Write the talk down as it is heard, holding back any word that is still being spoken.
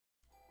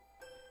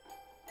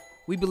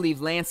we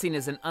believe Lansing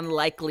is an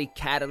unlikely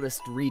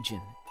catalyst region.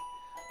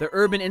 The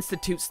Urban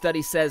Institute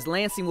study says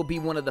Lansing will be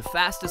one of the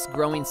fastest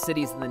growing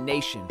cities in the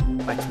nation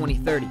by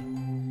 2030.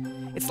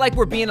 It's like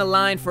we're being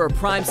aligned for a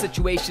prime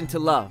situation to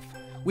love.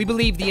 We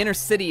believe the inner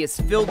city is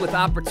filled with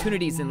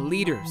opportunities and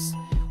leaders.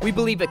 We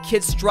believe a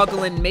kid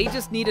struggling may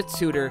just need a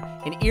tutor,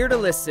 an ear to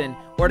listen,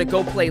 or to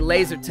go play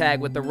laser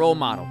tag with a role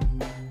model.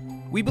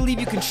 We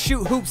believe you can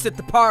shoot hoops at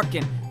the park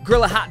and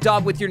grill a hot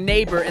dog with your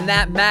neighbor, and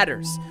that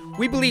matters.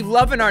 We believe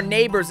loving our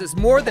neighbors is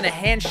more than a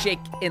handshake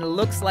and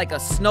looks like a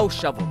snow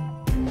shovel.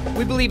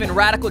 We believe in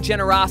radical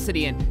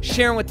generosity and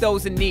sharing with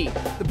those in need.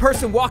 The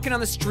person walking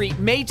on the street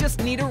may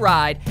just need a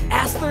ride,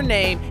 ask their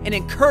name, and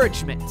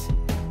encouragement.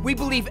 We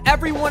believe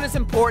everyone is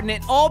important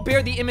and all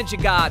bear the image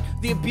of God.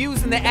 The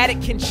abused and the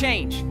addict can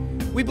change.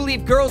 We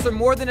believe girls are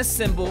more than a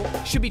symbol,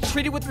 should be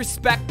treated with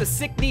respect, the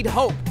sick need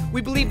hope.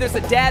 We believe there's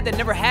a dad that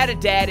never had a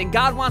dad and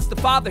God wants to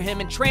father him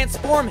and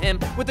transform him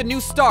with a new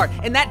start.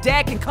 And that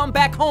dad can come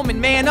back home and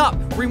man up.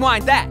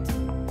 Rewind that.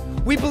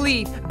 We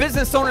believe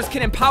business owners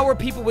can empower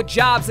people with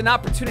jobs and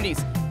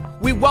opportunities.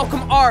 We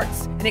welcome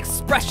arts and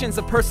expressions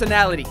of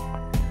personality.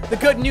 The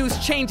good news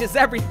changes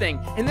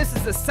everything, and this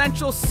is the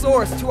central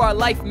source to our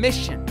life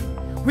mission.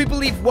 We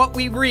believe what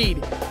we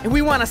read, and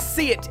we want to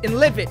see it and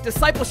live it.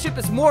 Discipleship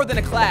is more than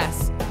a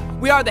class.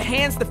 We are the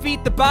hands, the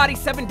feet, the body,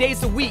 7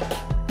 days a week.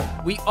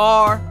 We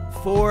are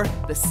for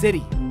the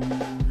city.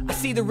 I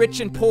see the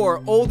rich and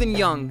poor, old and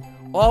young,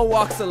 all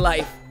walks of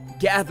life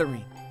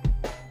gathering.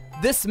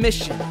 This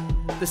mission,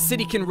 the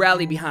city can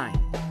rally behind.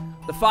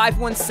 The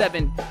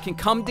 517 can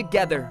come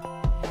together,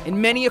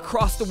 and many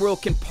across the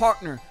world can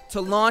partner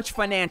to launch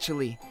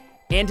financially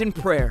and in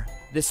prayer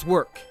this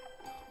work.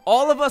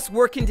 All of us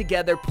working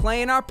together,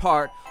 playing our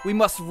part. We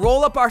must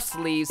roll up our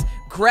sleeves,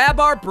 grab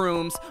our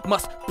brooms,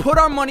 must put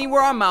our money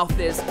where our mouth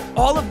is.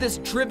 All of this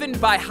driven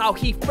by how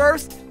He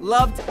first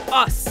loved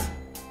us.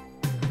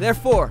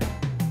 Therefore,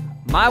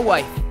 my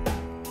wife,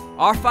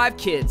 our 5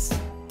 kids,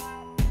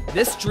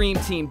 this dream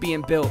team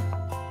being built,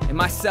 and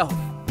myself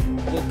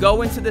will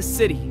go into the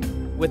city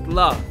with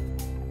love.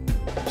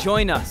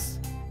 Join us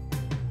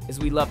as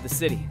we love the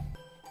city.